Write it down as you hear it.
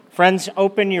Friends,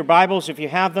 open your Bibles if you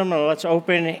have them, or let's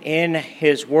open in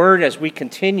His Word as we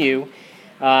continue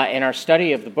in our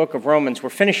study of the book of Romans. We're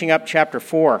finishing up chapter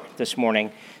 4 this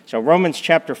morning. So Romans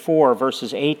chapter 4,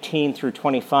 verses 18 through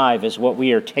 25 is what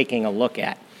we are taking a look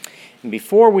at. And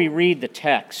before we read the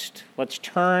text, let's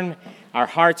turn our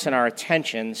hearts and our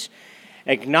attentions,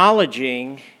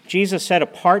 acknowledging Jesus said,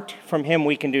 apart from Him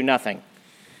we can do nothing.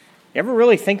 You ever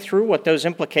really think through what those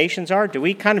implications are? Do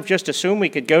we kind of just assume we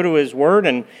could go to His Word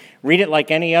and read it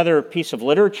like any other piece of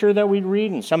literature that we'd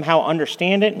read and somehow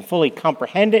understand it and fully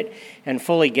comprehend it and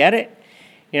fully get it?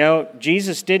 You know,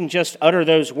 Jesus didn't just utter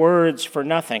those words for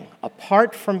nothing.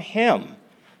 Apart from Him.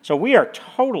 So we are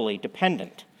totally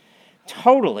dependent,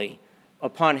 totally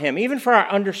upon Him, even for our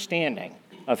understanding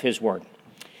of His Word.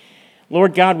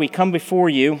 Lord God, we come before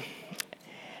You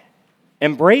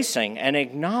embracing and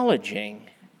acknowledging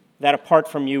that apart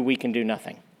from You, we can do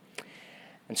nothing.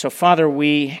 And so, Father,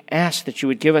 we ask that You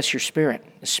would give us Your Spirit,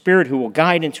 the Spirit who will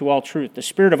guide into all truth, the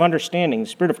Spirit of understanding, the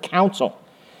Spirit of counsel,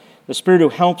 the Spirit who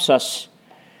helps us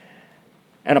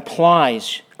and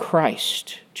applies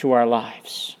Christ to our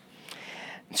lives.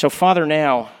 And so, Father,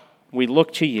 now we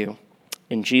look to You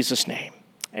in Jesus' name.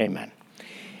 Amen.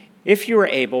 If you are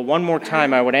able, one more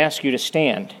time, I would ask you to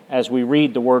stand as we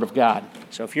read the Word of God.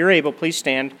 So if you're able, please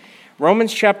stand.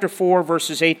 Romans chapter 4,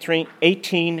 verses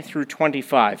 18 through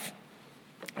 25.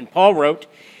 And Paul wrote,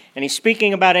 and he's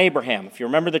speaking about Abraham. If you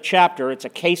remember the chapter, it's a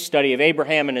case study of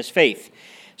Abraham and his faith.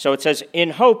 So it says, in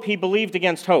hope he believed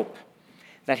against hope,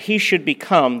 that he should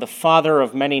become the father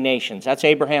of many nations. That's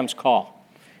Abraham's call.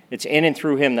 It's in and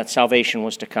through him that salvation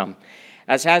was to come.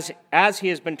 As he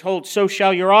has been told, so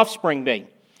shall your offspring be.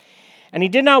 And he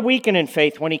did not weaken in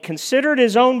faith when he considered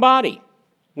his own body,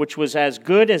 which was as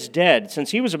good as dead,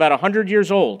 since he was about 100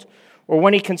 years old, or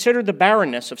when he considered the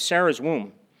barrenness of Sarah's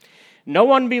womb.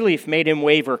 No unbelief made him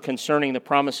waver concerning the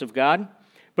promise of God,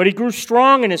 but he grew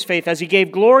strong in his faith as he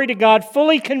gave glory to God,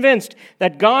 fully convinced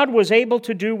that God was able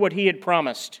to do what He had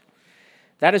promised.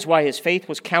 That is why his faith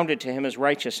was counted to him as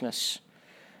righteousness.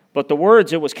 But the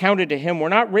words it was counted to him were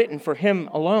not written for him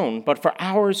alone, but for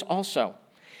ours also.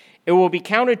 It will be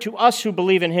counted to us who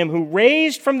believe in Him, who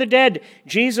raised from the dead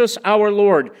Jesus our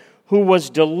Lord, who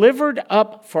was delivered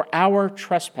up for our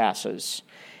trespasses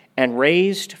and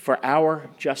raised for our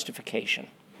justification.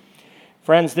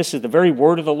 Friends, this is the very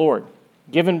word of the Lord,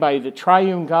 given by the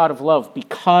triune God of love,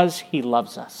 because He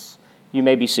loves us. You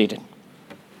may be seated.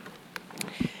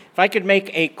 If I could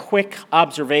make a quick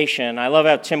observation, I love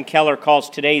how Tim Keller calls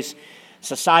today's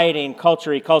society and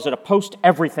culture, he calls it a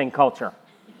post-everything culture.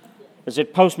 Is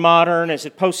it postmodern? Is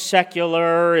it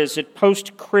post-secular? Is it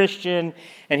post-Christian?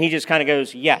 And he just kind of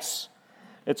goes, yes,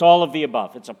 it's all of the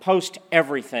above. It's a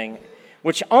post-everything,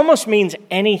 which almost means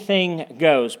anything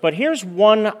goes. But here's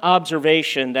one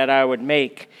observation that I would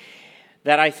make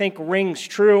that I think rings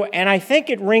true, and I think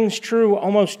it rings true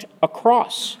almost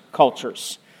across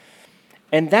cultures.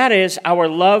 And that is our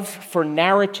love for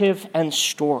narrative and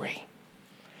story.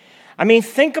 I mean,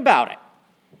 think about it.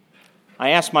 I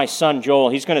asked my son,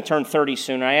 Joel, he's going to turn 30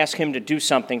 soon, I asked him to do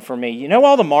something for me. You know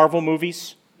all the Marvel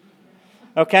movies?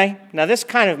 Okay? Now, this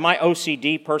kind of my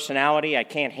OCD personality, I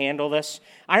can't handle this.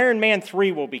 Iron Man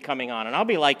 3 will be coming on, and I'll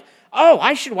be like, oh,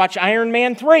 I should watch Iron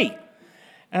Man 3.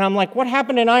 And I'm like, what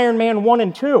happened in Iron Man 1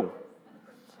 and 2?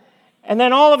 And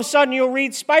then all of a sudden you'll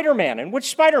read Spider-Man. And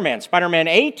which Spider-Man? Spider-Man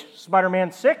 8?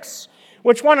 Spider-Man 6?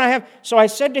 Which one I have? So I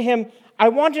said to him, I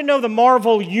want to know the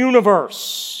Marvel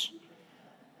universe.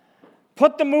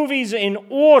 Put the movies in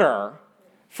order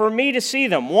for me to see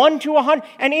them, 1 to 100.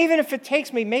 And even if it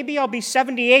takes me, maybe I'll be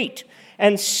 78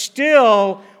 and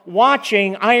still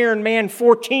watching Iron Man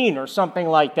 14 or something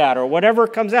like that, or whatever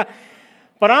comes out.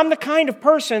 But I'm the kind of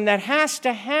person that has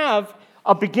to have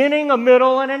a beginning, a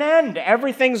middle, and an end.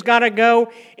 Everything's got to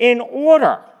go in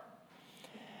order.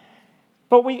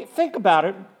 But we think about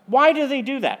it, why do they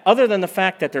do that? Other than the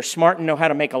fact that they're smart and know how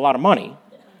to make a lot of money.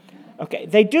 Okay,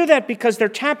 they do that because they're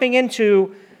tapping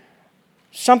into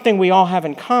something we all have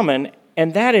in common,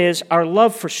 and that is our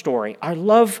love for story, our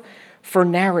love for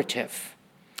narrative.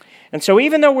 And so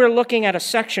even though we're looking at a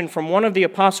section from one of the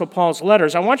Apostle Paul's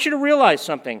letters, I want you to realize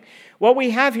something. What we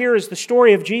have here is the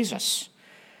story of Jesus,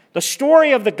 the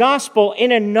story of the gospel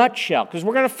in a nutshell, because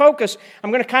we're going to focus, I'm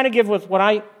going to kind of give with what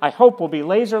I hope will be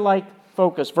laser-like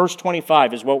focus. Verse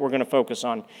 25 is what we're going to focus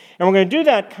on. And we're going to do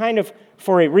that kind of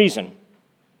for a reason.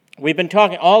 We've been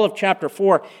talking, all of chapter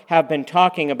 4 have been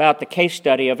talking about the case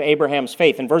study of Abraham's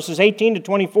faith. And verses 18 to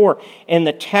 24 in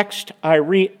the text I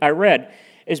read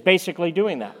is basically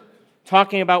doing that,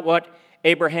 talking about what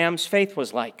Abraham's faith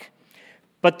was like.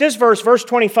 But this verse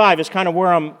 25, is kind of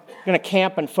where I'm going to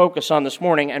camp and focus on this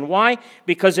morning. And why?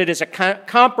 Because it is a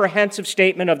comprehensive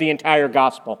statement of the entire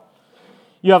gospel.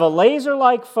 You have a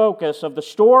laser-like focus of the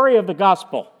story of the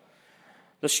gospel,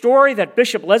 the story that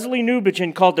Bishop Leslie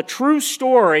Newbigin called the true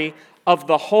story of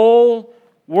the whole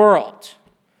world.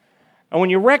 And when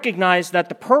you recognize that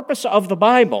the purpose of the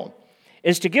Bible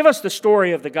is to give us the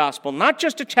story of the gospel, not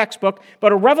just a textbook,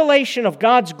 but a revelation of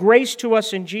God's grace to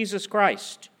us in Jesus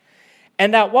Christ.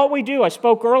 And that what we do, I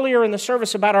spoke earlier in the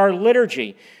service about our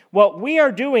liturgy, what we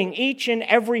are doing each and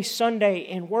every Sunday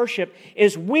in worship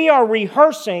is we are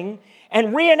rehearsing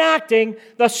and reenacting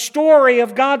the story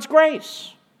of God's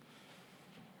grace.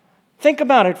 Think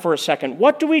about it for a second.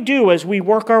 What do we do as we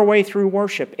work our way through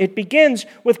worship? It begins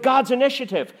with God's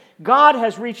initiative. God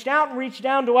has reached out and reached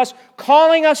down to us,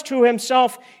 calling us to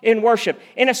himself in worship.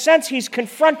 In a sense, he's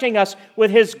confronting us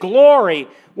with his glory,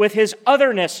 with his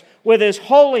otherness, with his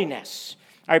holiness.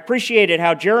 I appreciated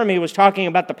how Jeremy was talking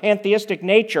about the pantheistic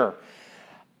nature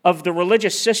of the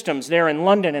religious systems there in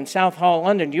London and South Hall,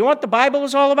 London. Do you know what the Bible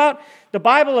is all about? The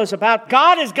Bible is about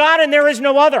God is God and there is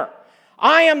no other.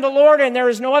 I am the Lord and there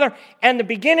is no other. And the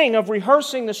beginning of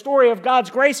rehearsing the story of God's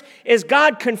grace is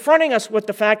God confronting us with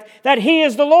the fact that he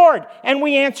is the Lord and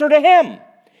we answer to him.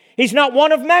 He's not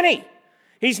one of many.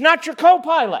 He's not your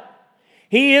co-pilot.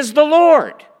 He is the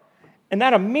Lord. And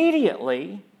that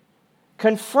immediately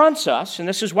confronts us, and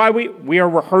this is why we are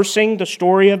rehearsing the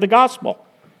story of the gospel.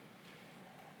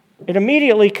 It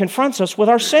immediately confronts us with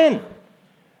our sin.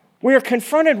 We are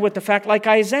confronted with the fact, like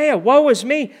Isaiah, woe is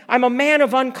me, I'm a man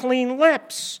of unclean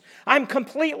lips. I'm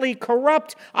completely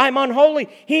corrupt. I'm unholy.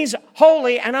 He's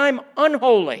holy and I'm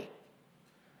unholy.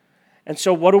 And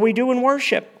so what do we do in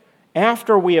worship?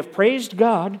 After we have praised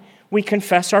God, we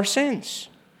confess our sins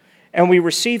and we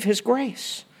receive his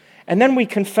grace. And then we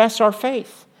confess our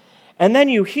faith. And then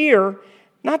you hear,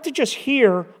 not to just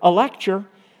hear a lecture,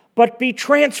 but be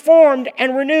transformed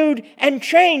and renewed and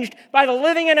changed by the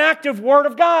living and active Word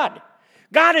of God.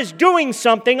 God is doing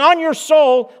something on your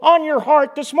soul, on your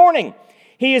heart this morning.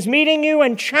 He is meeting you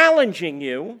and challenging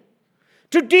you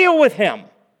to deal with him.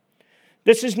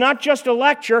 This is not just a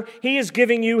lecture. He is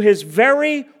giving you his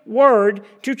very word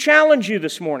to challenge you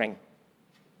this morning.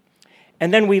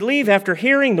 And then we leave after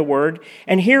hearing the word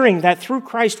and hearing that through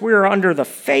Christ we are under the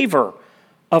favor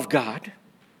of God.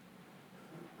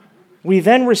 We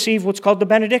then receive what's called the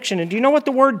benediction. And do you know what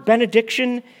the word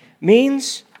benediction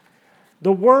means?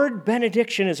 The word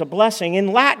benediction is a blessing.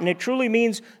 In Latin, it truly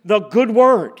means the good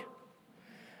word.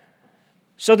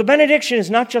 So the benediction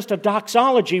is not just a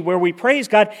doxology where we praise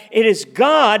God. It is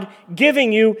God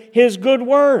giving you his good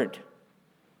word.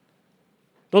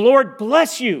 The Lord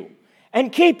bless you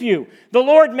and keep you. The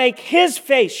Lord make his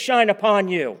face shine upon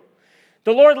you.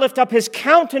 The Lord lift up his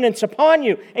countenance upon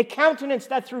you, a countenance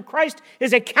that through Christ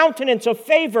is a countenance of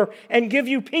favor, and give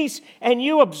you peace, and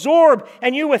you absorb,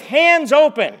 and you with hands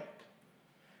open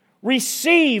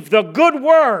receive the good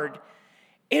word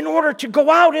in order to go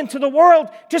out into the world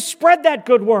to spread that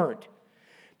good word,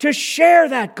 to share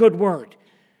that good word.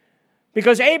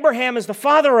 Because Abraham is the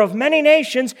father of many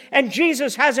nations, and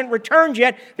Jesus hasn't returned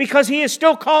yet because he is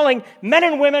still calling men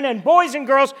and women and boys and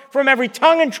girls from every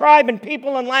tongue and tribe and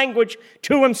people and language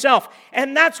to himself.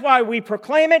 And that's why we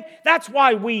proclaim it. That's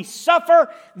why we suffer.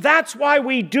 That's why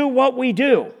we do what we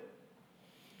do.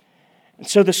 And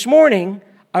so this morning,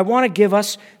 I want to give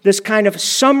us this kind of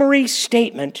summary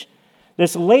statement,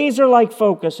 this laser-like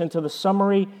focus into the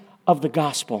summary of the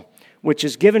gospel, which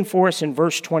is given for us in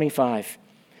verse 25.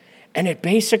 And it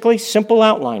basically, simple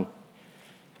outline.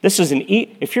 This is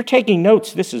if you're taking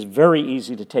notes, this is very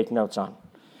easy to take notes on.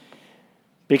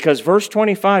 Because verse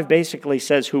 25 basically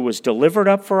says, who was delivered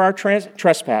up for our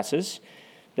trespasses,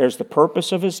 there's the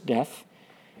purpose of his death,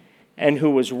 and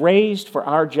who was raised for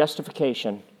our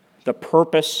justification, the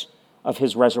purpose of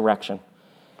his resurrection.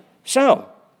 So,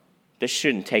 this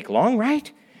shouldn't take long, right?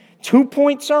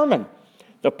 2-point sermon.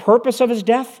 The purpose of his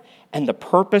death and the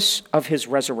purpose of his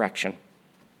resurrection.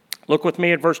 Look with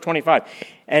me at verse 25.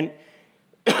 And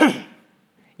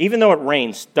even though it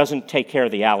rains, doesn't take care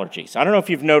of the allergies. I don't know if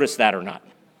you've noticed that or not.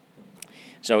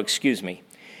 So excuse me.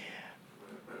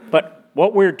 But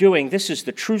what we're doing, this is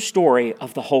the true story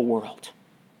of the whole world.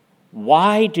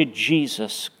 Why did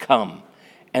Jesus come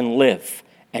and live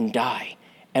and die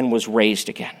and was raised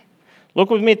again?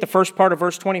 Look with me at the first part of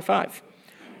verse 25.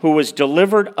 Who was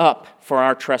delivered up for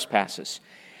our trespasses.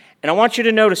 And I want you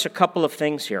to notice a couple of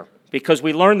things here, because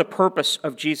we learn the purpose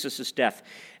of Jesus' death.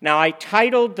 Now, I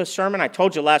titled the sermon, I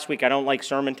told you last week I don't like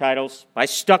sermon titles. I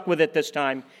stuck with it this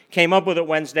time, came up with it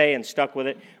Wednesday and stuck with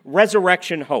it,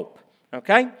 Resurrection Hope,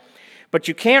 okay? But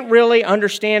you can't really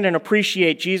understand and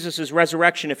appreciate Jesus'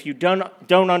 resurrection if you don't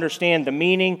understand the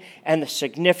meaning and the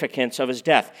significance of his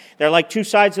death. They're like two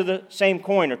sides of the same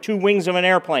coin or two wings of an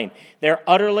airplane. They're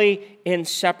utterly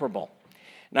inseparable.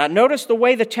 Now notice the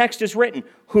way the text is written.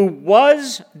 Who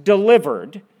was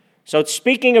delivered. So it's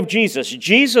speaking of Jesus.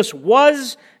 Jesus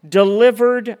was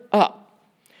delivered up.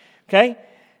 Okay?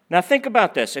 Now think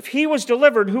about this. If he was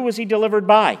delivered, who was he delivered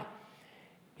by?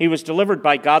 He was delivered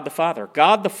by God the Father.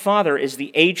 God the Father is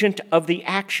the agent of the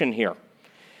action here.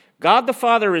 God the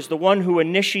Father is the one who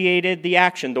initiated the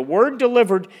action. The word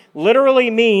delivered literally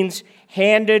means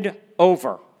handed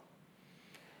over.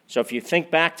 So if you think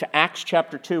back to Acts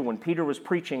chapter 2, when Peter was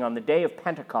preaching on the day of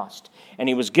Pentecost, and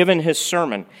he was given his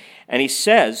sermon, and he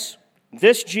says,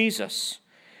 this Jesus,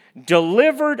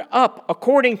 delivered up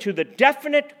according to the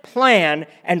definite plan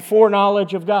and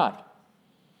foreknowledge of God.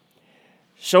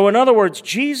 So in other words,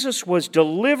 Jesus was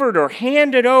delivered or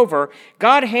handed over.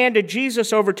 God handed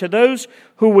Jesus over to those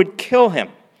who would kill him.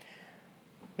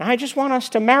 Now I just want us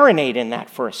to marinate in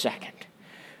that for a second,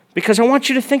 because I want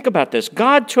you to think about this.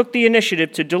 God took the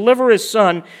initiative to deliver his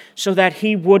Son so that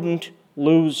he wouldn't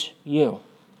lose you.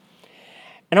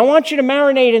 And I want you to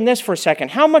marinate in this for a second.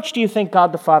 How much do you think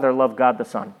God the Father loved God the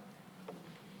Son?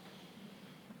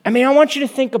 I mean, I want you to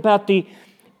think about the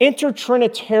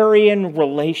intertrinitarian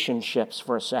relationships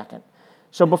for a second.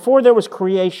 So before there was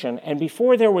creation and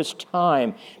before there was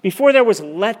time, before there was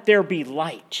let there be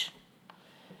light,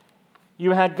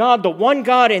 you had God, the one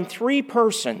God in three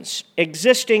persons,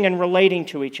 existing and relating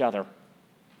to each other.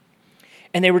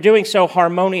 And they were doing so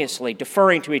harmoniously,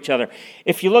 deferring to each other.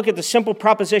 If you look at the simple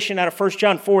proposition out of 1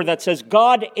 John 4 that says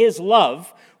God is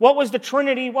love, what was the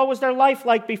Trinity? What was their life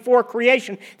like before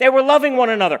creation? They were loving one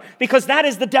another, because that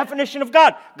is the definition of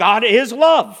God. God is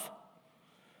love.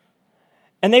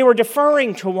 And they were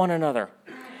deferring to one another.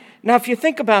 Now, if you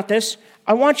think about this,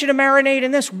 I want you to marinate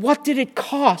in this. What did it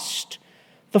cost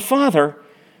the Father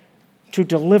to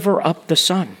deliver up the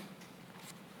Son?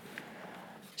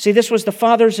 See, this was the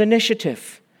Father's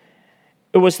initiative.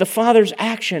 It was the Father's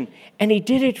action, and he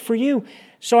did it for you.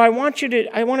 So I want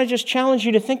to just challenge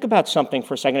you to think about something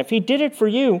for a second. If he did it for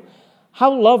you,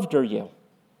 how loved are you?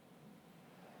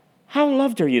 How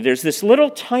loved are you? There's this little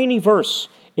tiny verse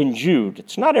in Jude.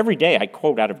 It's not every day I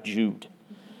quote out of Jude.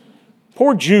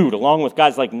 Poor Jude, along with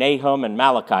guys like Nahum and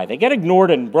Malachi. They get ignored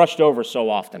and brushed over so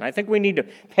often. I think we need to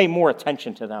pay more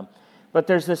attention to them. But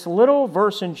there's this little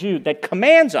verse in Jude that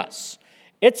commands us.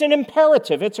 It's an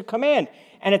imperative. It's a command.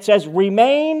 And it says,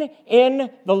 remain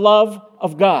in the love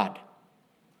of God.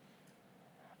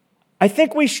 I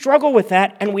think we struggle with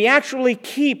that, and we actually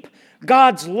keep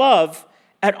God's love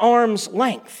at arm's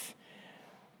length.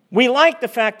 We like the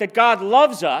fact that God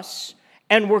loves us,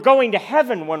 and we're going to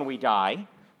heaven when we die.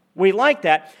 We like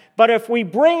that. But if we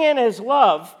bring in his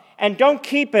love and don't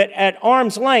keep it at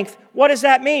arm's length, what does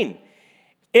that mean?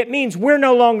 It means we're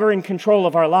no longer in control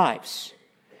of our lives.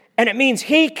 And it means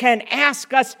he can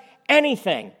ask us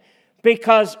anything,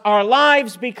 because our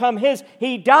lives become his.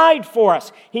 He died for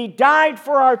us. He died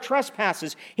for our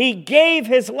trespasses. He gave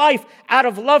his life out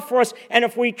of love for us. And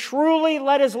if we truly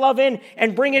let his love in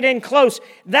and bring it in close,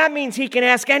 that means he can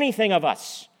ask anything of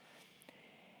us.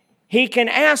 He can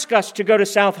ask us to go to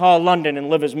Southall, London, and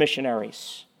live as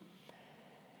missionaries.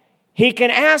 He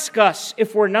can ask us,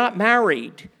 if we're not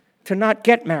married, to not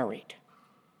get married.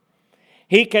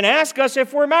 He can ask us,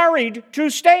 if we're married, to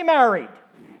stay married.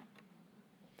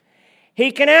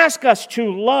 He can ask us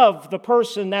to love the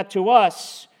person that to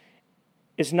us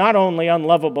is not only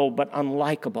unlovable, but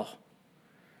unlikable.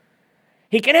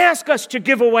 He can ask us to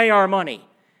give away our money.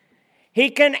 He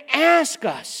can ask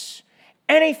us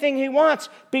anything he wants,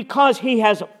 because he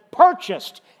has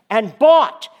purchased and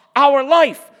bought our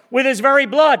life with his very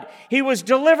blood. He was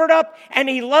delivered up, and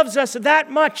he loves us that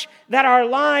much that our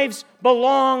lives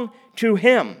belong to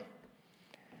him.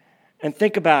 And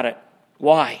think about it.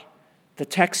 Why? The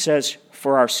text says,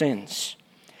 for our sins.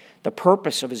 The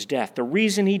purpose of his death, the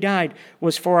reason he died,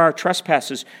 was for our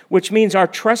trespasses, which means our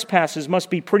trespasses must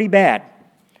be pretty bad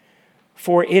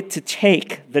for it to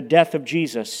take the death of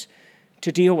Jesus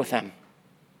to deal with them.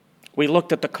 We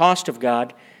looked at the cost of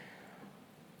God.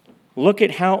 Look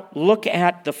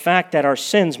at the fact that our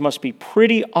sins must be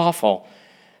pretty awful,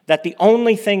 that the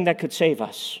only thing that could save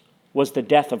us was the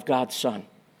death of God's Son.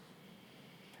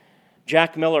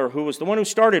 Jack Miller, who was the one who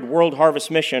started World Harvest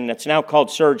Mission, that's now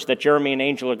called Surge, that Jeremy and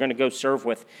Angel are going to go serve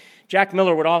with. Jack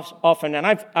Miller would often, and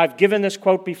I've given this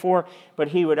quote before, but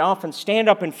he would often stand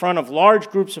up in front of large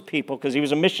groups of people, because he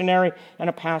was a missionary and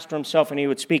a pastor himself, and he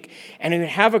would speak. And he would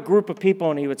have a group of people,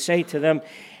 and he would say to them,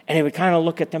 and he would kind of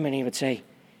look at them, and he would say,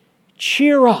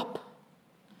 cheer up.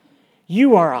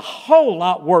 you are a whole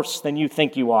lot worse than you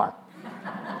think you are.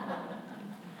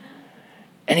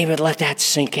 And he would let that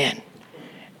sink in.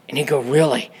 And he'd go,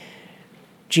 really?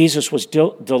 Jesus was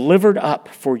delivered up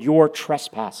for your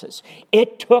trespasses.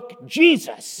 It took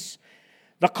Jesus,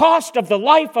 the cost of the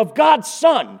life of God's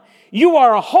Son. You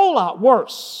are a whole lot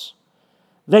worse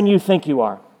than you think you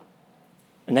are.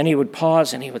 And then he would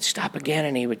pause and he would stop again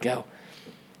and he would go,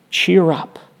 cheer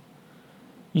up.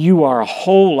 You are a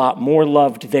whole lot more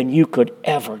loved than you could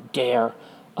ever dare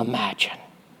imagine.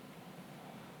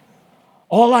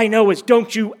 All I know is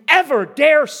don't you ever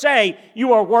dare say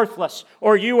you are worthless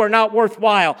or you are not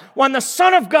worthwhile. When the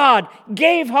Son of God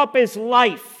gave up his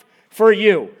life for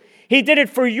you, he did it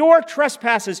for your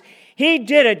trespasses. He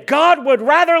did it. God would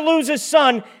rather lose his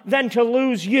Son than to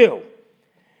lose you.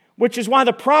 Which is why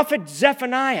the prophet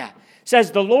Zephaniah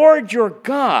says, the Lord your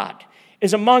God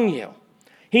is among you.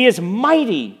 He is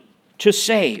mighty to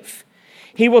save.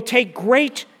 He will take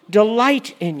great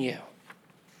delight in you.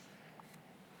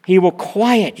 He will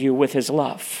quiet you with his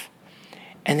love.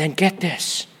 And then get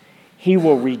this, he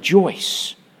will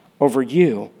rejoice over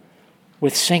you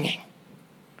with singing.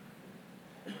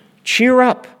 Cheer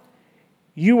up.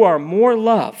 You are more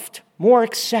loved, more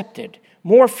accepted,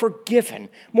 more forgiven,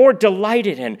 more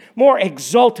delighted in, more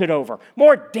exalted over,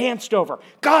 more danced over.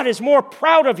 God is more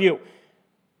proud of you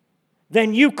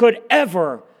than you could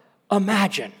ever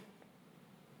imagine.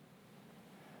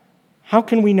 How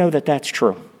can we know that that's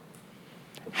true?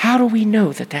 How do we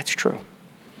know that that's true?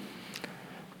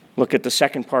 Look at the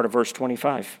second part of verse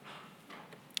 25.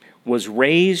 Was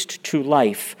raised to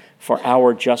life for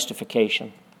our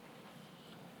justification.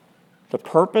 The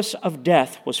purpose of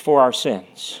death was for our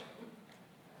sins.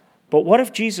 But what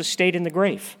if Jesus stayed in the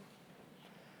grave?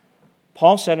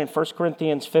 Paul said in 1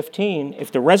 Corinthians 15,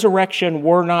 if the resurrection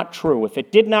were not true, if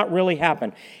it did not really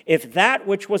happen, if that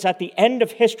which was at the end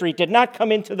of history did not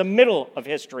come into the middle of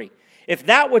history, if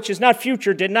that which is not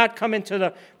future did not come into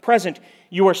the present,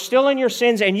 you are still in your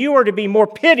sins and you are to be more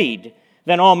pitied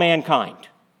than all mankind.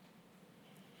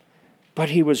 But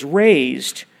he was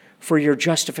raised for your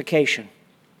justification.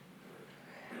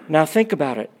 Now think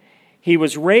about it. He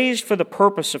was raised for the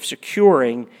purpose of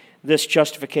securing this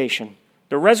justification.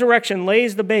 The resurrection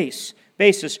lays the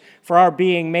basis for our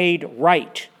being made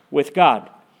right with God.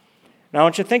 Now I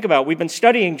want you to think about it. We've been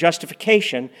studying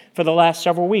justification for the last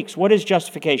several weeks. What is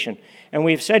justification? And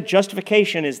we've said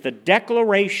justification is the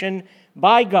declaration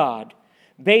by God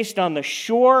based on the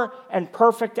sure and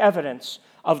perfect evidence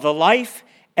of the life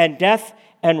and death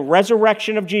and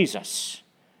resurrection of Jesus,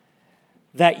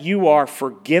 that you are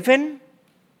forgiven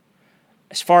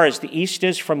as far as the east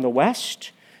is from the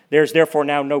west. There's therefore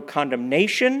now no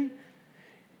condemnation,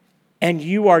 and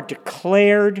you are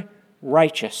declared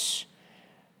righteous.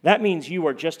 That means you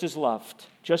are just as loved,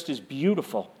 just as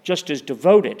beautiful, just as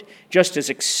devoted, just as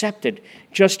accepted,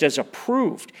 just as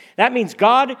approved. That means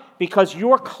God, because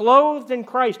you're clothed in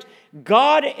Christ,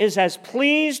 God is as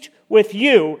pleased with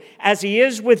you as he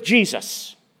is with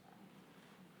Jesus.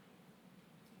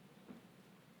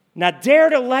 Now dare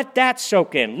to let that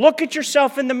soak in. Look at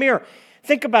yourself in the mirror.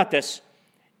 Think about this.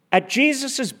 At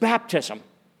Jesus' baptism,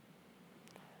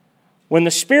 when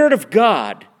the Spirit of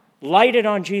God lighted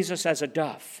on Jesus as a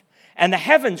dove, and the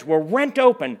heavens were rent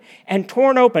open and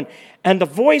torn open, and the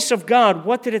voice of God,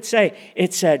 what did it say?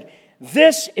 It said,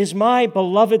 "This is my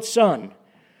beloved Son.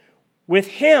 With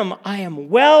him I am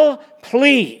well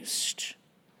pleased."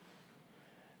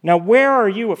 Now, where are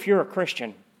you if you're a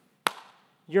Christian?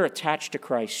 You're attached to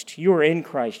Christ. You are in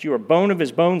Christ. You are bone of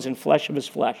his bones and flesh of his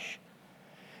flesh.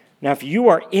 Now, if you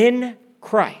are in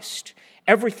Christ,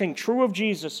 everything true of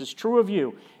Jesus is true of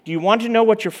you. Do you want to know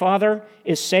what your Father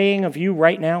is saying of you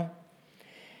right now?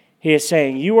 He is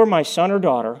saying, you are my son or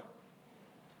daughter.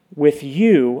 With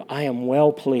you, I am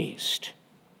well pleased.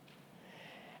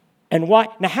 And why?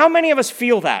 Now, how many of us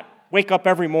feel that? Wake up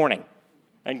every morning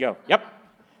and go, yep,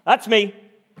 that's me.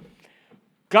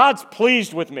 God's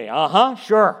pleased with me.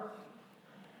 Sure.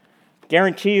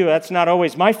 Guarantee you that's not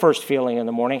always my first feeling in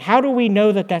the morning. How do we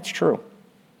know that that's true?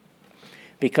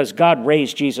 Because God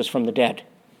raised Jesus from the dead.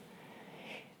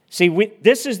 See,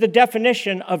 this is the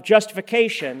definition of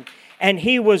justification, and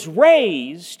he was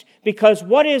raised because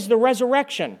what is the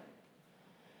resurrection?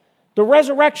 The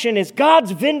resurrection is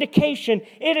God's vindication.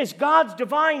 It is God's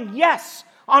divine yes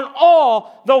on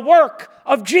all the work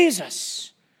of Jesus.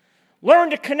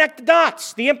 Learn to connect the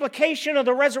dots. The implication of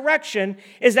the resurrection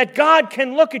is that God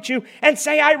can look at you and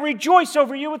say, I rejoice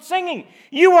over you with singing.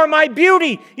 You are my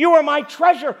beauty. You are my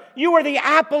treasure. You are the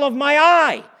apple of my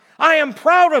eye. I am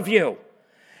proud of you.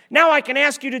 Now I can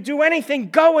ask you to do anything.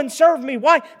 Go and serve me.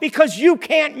 Why? Because you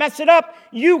can't mess it up.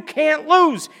 You can't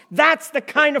lose. That's the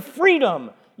kind of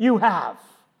freedom you have.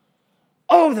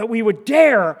 Oh, that we would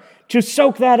dare to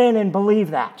soak that in and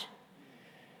believe that.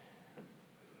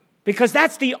 Because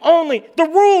that's the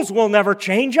rules will never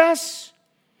change us.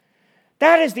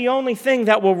 That is the only thing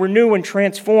that will renew and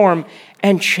transform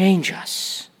and change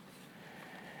us.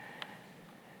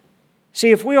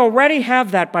 See, if we already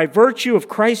have that by virtue of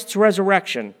Christ's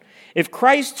resurrection, if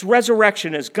Christ's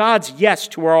resurrection is God's yes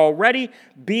to our already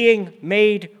being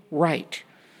made right,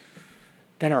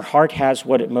 then our heart has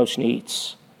what it most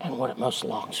needs and what it most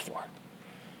longs for.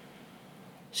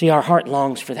 See, our heart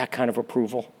longs for that kind of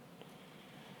approval.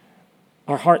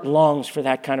 Our heart longs for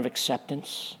that kind of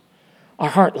acceptance. Our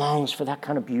heart longs for that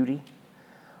kind of beauty.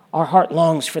 Our heart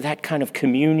longs for that kind of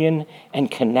communion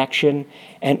and connection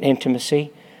and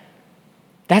intimacy.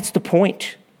 That's the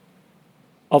point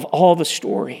of all the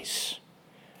stories.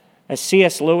 As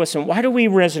C.S. Lewis, and why do we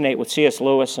resonate with C.S.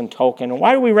 Lewis and Tolkien? And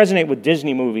why do we resonate with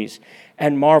Disney movies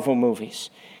and Marvel movies?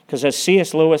 Because as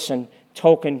C.S. Lewis and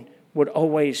Tolkien would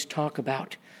always talk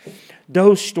about,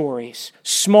 those stories,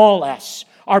 small s,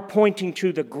 are pointing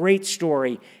to the great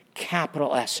story,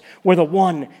 capital S, where the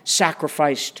one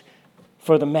sacrificed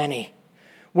for the many,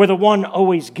 where the one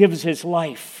always gives his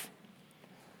life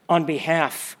on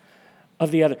behalf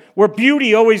of the other, where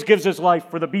beauty always gives his life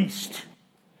for the beast.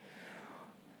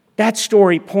 That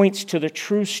story points to the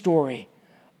true story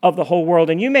of the whole world.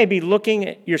 And you may be looking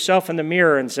at yourself in the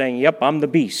mirror and saying, yep, I'm the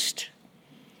beast.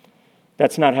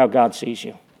 That's not how God sees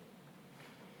you.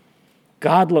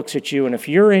 God looks at you, and if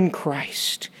you're in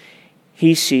Christ,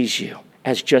 he sees you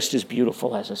as just as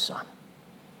beautiful as his son.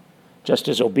 Just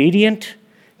as obedient,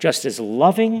 just as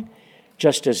loving,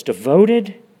 just as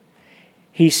devoted.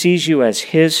 He sees you as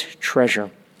his treasure.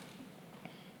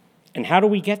 And how do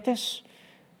we get this?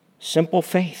 Simple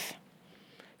faith.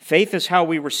 Faith is how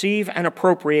we receive and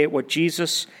appropriate what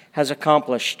Jesus has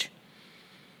accomplished.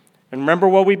 And remember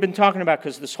what we've been talking about,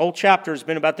 because this whole chapter has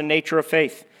been about the nature of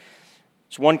faith.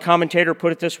 As one commentator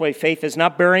put it this way, faith is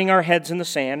not burying our heads in the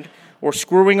sand or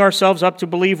screwing ourselves up to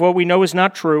believe what we know is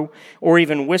not true, or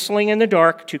even whistling in the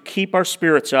dark to keep our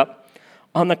spirits up.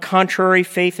 On the contrary,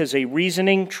 faith is a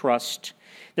reasoning trust.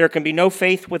 There can be no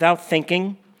faith without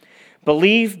thinking.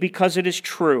 Believe because it is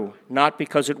true, not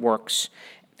because it works.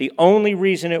 The only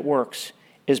reason it works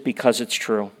is because it's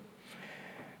true.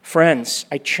 Friends,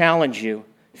 I challenge you,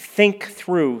 think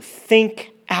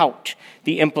out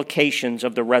the implications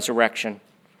of the resurrection.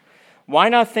 Why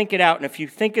not think it out? And if you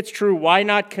think it's true, why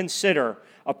not consider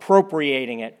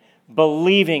appropriating it,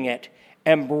 believing it,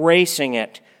 embracing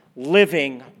it,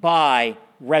 living by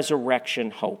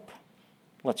resurrection hope?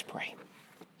 Let's pray.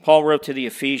 Paul wrote to the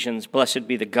Ephesians, "Blessed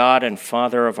be the God and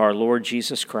Father of our Lord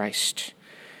Jesus Christ,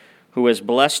 who has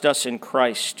blessed us in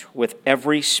Christ with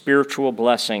every spiritual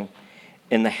blessing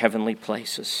in the heavenly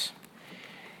places.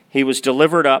 He was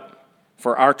delivered up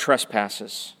for our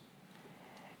trespasses,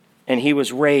 and he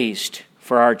was raised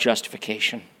for our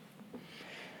justification."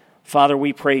 Father,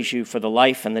 we praise you for the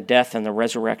life and the death and the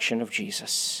resurrection of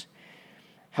Jesus.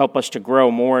 Help us to grow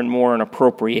more and more in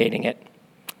appropriating it.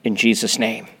 In Jesus'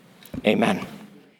 name, amen.